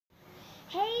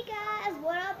Hey guys,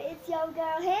 what up? It's your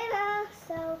girl Hannah.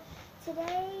 So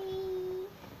today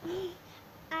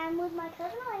I'm with my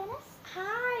cousin Alanis.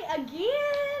 Hi again.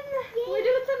 Yeah. We're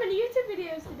doing some of the YouTube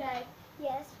videos today.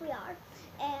 Yes, we are.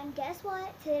 And guess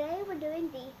what? Today we're doing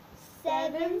the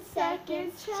 7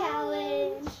 seconds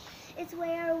challenge. It's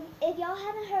where, if y'all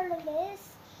haven't heard of this,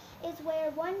 it's where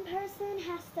one person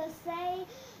has to say,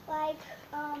 like,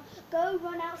 go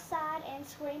run outside and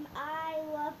scream, "I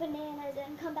love bananas,"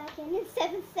 and come back in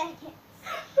 7 seconds.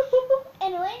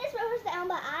 And Alanis wrote hers down,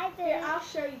 but I did. Here, I'll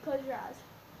show you. Close your eyes.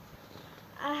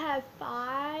 I have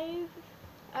 5.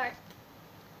 All right.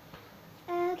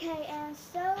 Okay, and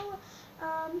so,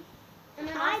 And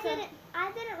then I also,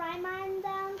 didn't write mine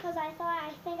down because I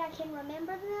think I can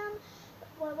remember them.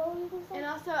 What were you gonna say? And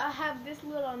also, I have this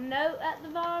little note at the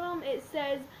bottom. It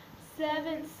says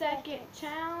 7 second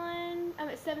challenge.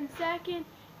 7 second,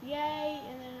 yay,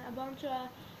 and then a bunch of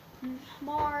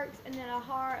marks, and then a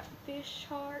heart, fish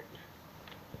heart.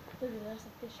 Look at this,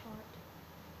 a fish heart.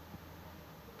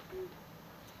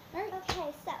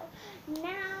 Okay, so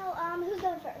now who's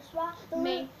going first?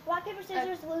 Me. Rock, paper,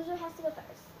 scissors. The loser has to go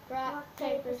first. Rock,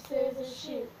 paper, scissors,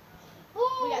 shoot.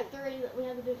 Ooh. We got 3 that we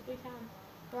have to do it 3 times.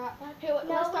 Rock, here, No,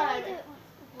 let's we start only do over. it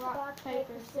once. Rock,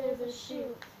 paper, scissors,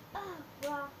 shoot. Oh,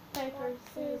 rock, Paper,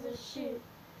 scissors, shoot.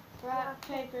 Rock,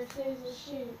 paper, scissors,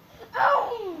 shoot.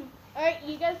 Oh! Alright,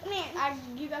 you go. Man.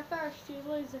 You go first. You're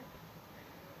the loser.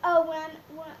 Oh, when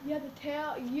You have to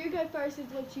tell. You go first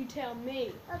is what you tell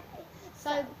me. okay.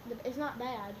 So it's not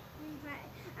bad. Right,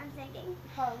 I'm thinking.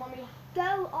 Hold on, let me.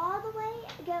 Go all the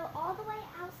way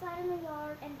outside in the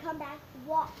yard and come back.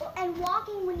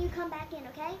 Walking when you come back in.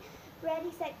 Okay.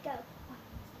 Ready, set, go.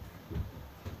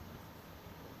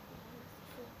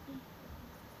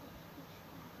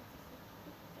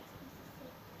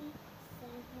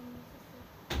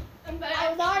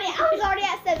 I was already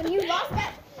at 7. You lost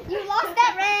that. You lost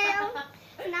that round.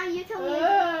 So now you tell me.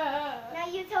 Now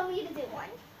you tell me to do one.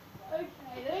 Okay.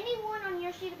 Any one on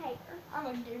your sheet of paper. I'm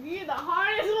gonna give you the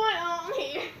hardest one on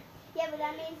here. Yeah, but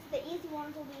that means the easy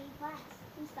ones will be last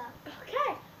and stuff.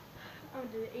 Okay. I'm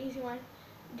gonna do the easy one.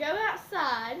 Go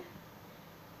outside.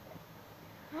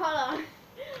 Hold on.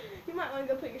 You might want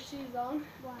to go put your shoes on.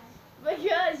 Why?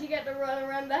 Because you got to run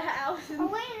around the house. Oh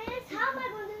wait a minute. How am I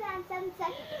going to do that in 7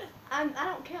 seconds? I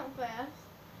don't count fast.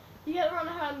 You got to run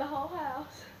around the whole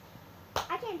house.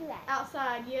 I can't do that.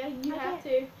 Outside, yeah, you have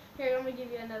to. Here, let me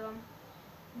give you another one.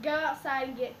 Go outside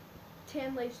and get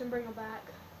 10 leaves and bring them back.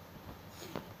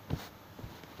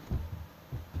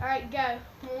 All right, go.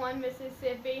 1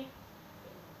 Mississippi,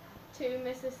 2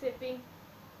 Mississippi,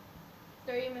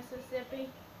 3 Mississippi,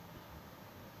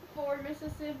 4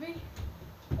 Mississippi,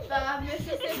 5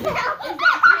 Mississippi. Is that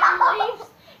 10 leaves?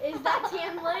 Is that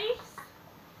 10 leaves?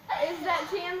 Is that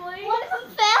 10 leaves? One of them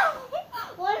fell.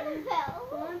 One of them fell.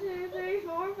 1, 2, 3,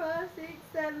 4, 5, 6,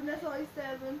 7. That's only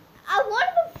 7. One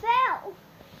of them fell.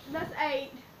 That's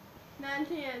 8, 9,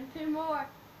 10. 2 more.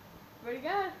 Where'd it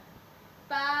go?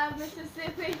 5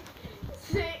 Mississippi,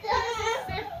 6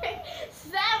 Mississippi,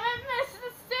 7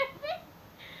 Mississippi,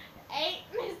 8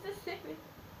 Mississippi.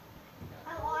 I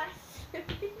lost.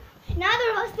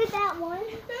 Neither of us did that one.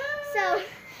 So,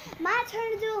 my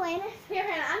turn to do Alanis. Here,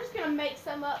 Hannah, I'm just going to make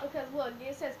some up because, look,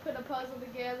 it says put a puzzle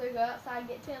together, go outside,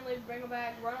 get 10 leaves, bring them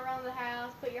back, run around the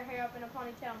house, put your hair up in a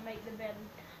ponytail, and make the bed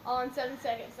all in 7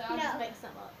 seconds. So I'll just make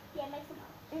some up. Yeah, make some up.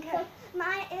 Okay. So,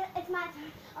 it's my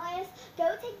turn. Alanis,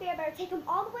 go take Bear Bear, take him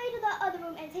all the way to the other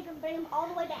room, and bring him all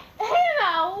the way back.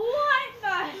 Hannah, what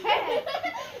the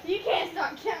heck? You can't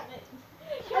start counting.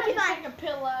 Okay, fine. Take a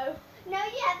pillow. No,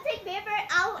 you have to take Bear Bear.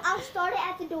 I'll start it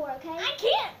at the door, okay? I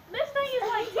can't. This thing is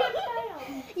like 10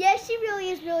 pounds. Yeah, she really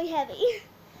is really heavy.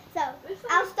 So, This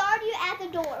thing- I'll start you at the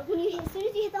door as soon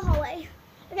as you hit the hallway.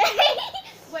 Okay?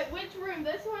 Wait, which room?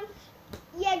 This one?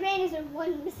 Yeah, Granny's room.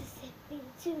 1 Mississippi,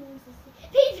 2 Mississippi,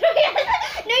 3.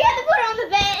 No, you have to put her on the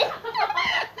bed.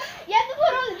 You have to put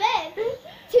her on the bed.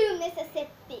 2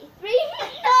 Mississippi, 3.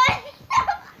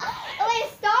 Wait,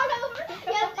 start over.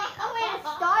 You have to,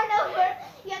 start over.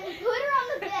 You have to put her on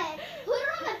the bed. Put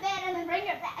her on the bed and then bring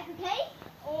her back, okay?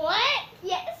 What?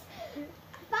 Yes.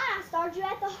 Fine, I'll start you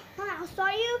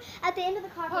at the end of the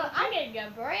carpet. Hold on, I'm getting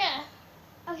a breath.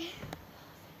 Okay.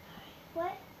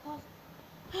 What?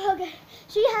 Okay.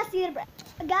 She has to get a breath.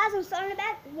 Guys, I'm starting it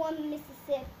back. 1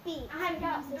 Mississippi. I haven't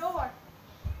got the door.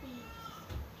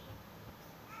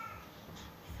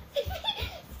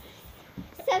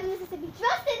 7 Mississippi.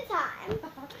 Just in time.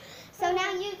 So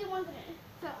now you do one for me.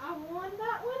 So I won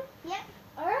that one? Yep.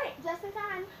 All right. Just in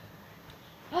time.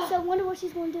 So I wonder what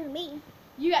she's going to do to me.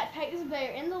 You got to take this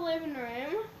bear in the living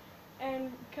room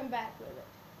and come back with it.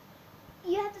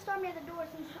 You have to start me at the door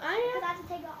since I am. because I have to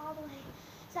take it all the way.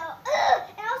 So,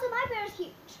 and also my bear is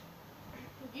huge.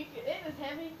 It was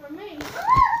heavy for me.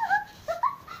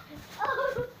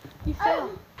 Oh. You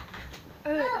fell.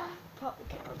 Oh. Pop the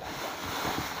camera back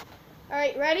up.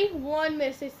 Alright, ready? 1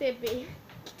 Mississippi.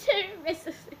 2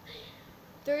 Mississippi.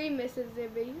 3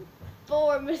 Mississippi.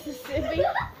 4 Mississippi.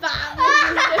 5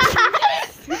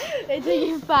 Mississippi. It took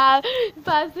you 5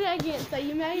 seconds, so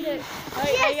you made it.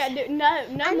 Alright, now you gotta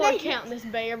do no more counting this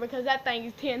bear because that thing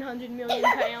is 100 million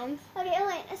pounds. Okay,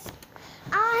 Alanis.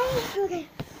 Okay.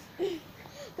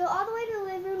 Go all the way to the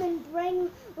living room and bring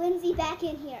Lindsay back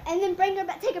in here. And then bring her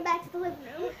back, take her back to the living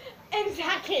room.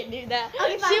 I can't do that.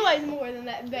 Okay, fine. She weighs more than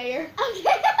that bear. Okay.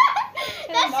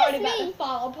 And That's I'm already just about me. to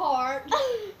fall apart.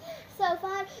 So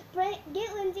fine,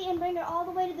 get Lindsay and bring her all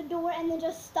the way to the door and then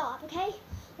just stop, okay?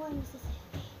 1 Mississippi.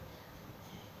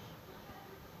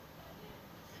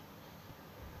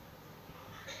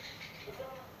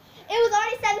 It was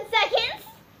already 7 seconds.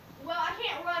 Well, I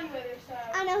can't run with her, so.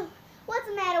 I know. What's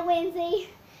the matter, Lindsay?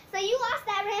 So you lost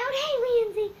that round. Hey,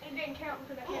 Lindsay. It didn't count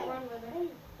because I can't run with her.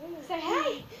 Say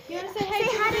hey. You want to say hey? Say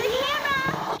hi to the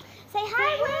camera. Say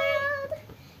hi, world.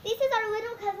 This is our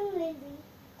little cousin, Lindsay.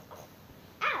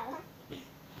 Ow.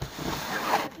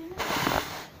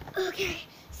 Okay,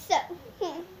 so,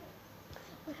 what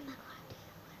am I going to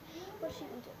do? What's she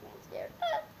going to do? I'm scared.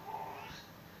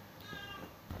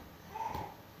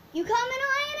 You coming,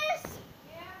 Alanis?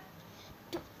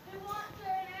 Yeah. Who wants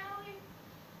her an alley?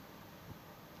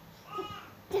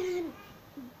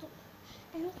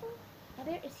 Now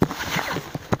there is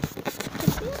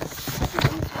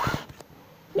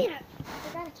man, I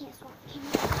forgot I can't swap the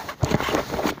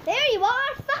camera. There you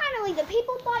are! Finally, the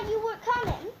people thought you weren't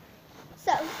coming.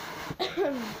 So,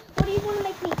 what do you want to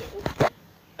make me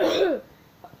do?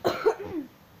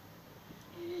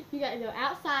 You gotta go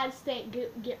outside,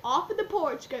 get off of the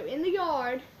porch, go in the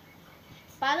yard,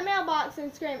 by the mailbox,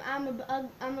 and scream, "I'm a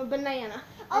banana,"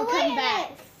 and come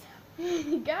back.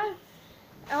 Go.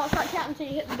 I won't start counting until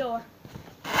you hit the door.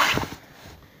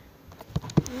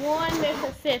 1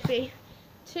 Mississippi,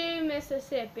 2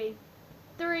 Mississippi,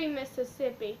 3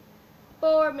 Mississippi,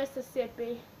 4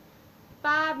 Mississippi,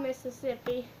 5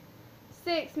 Mississippi,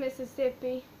 6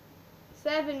 Mississippi,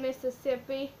 7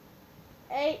 Mississippi,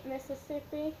 8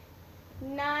 Mississippi,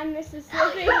 9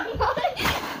 Mississippi.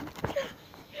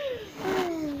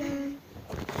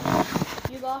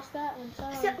 You lost that one,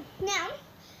 sorry. So, now,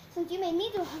 since you made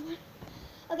me do one,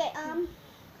 okay,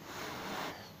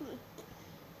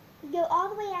 go all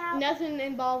the way out. Nothing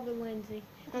involved with Lindsay.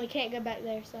 And we can't go back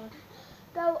there, so.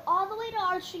 Go all the way to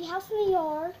our tree house in the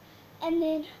yard, and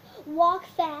then walk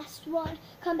fast. Run.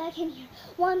 Come back in here.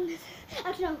 1 Mississippi.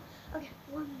 Actually, no. Okay.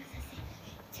 1 Mississippi.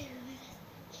 2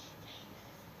 Mississippi.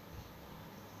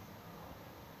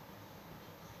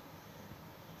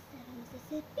 3 Mississippi. 7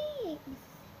 Mississippi. 8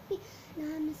 Mississippi.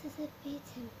 9 Mississippi.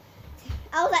 10.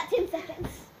 I was at 10 seconds.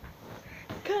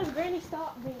 Because Granny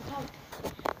stopped being talked.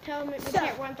 Tell me we So,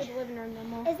 can't run through the living room no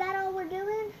more. Is that all we're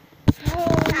doing? Oh.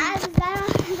 Is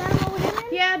that all we're doing?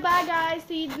 Yeah, bye guys.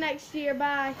 See you next year.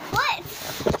 Bye. What?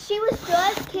 She was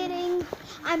just kidding.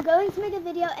 I'm going to make a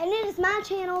video, and it is my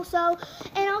channel. So,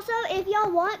 and also, if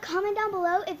y'all want, comment down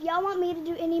below if y'all want me to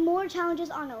do any more challenges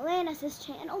on Alanis'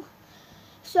 channel.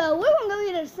 So, we're going to go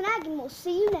get a snack, and we'll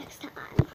see you next time.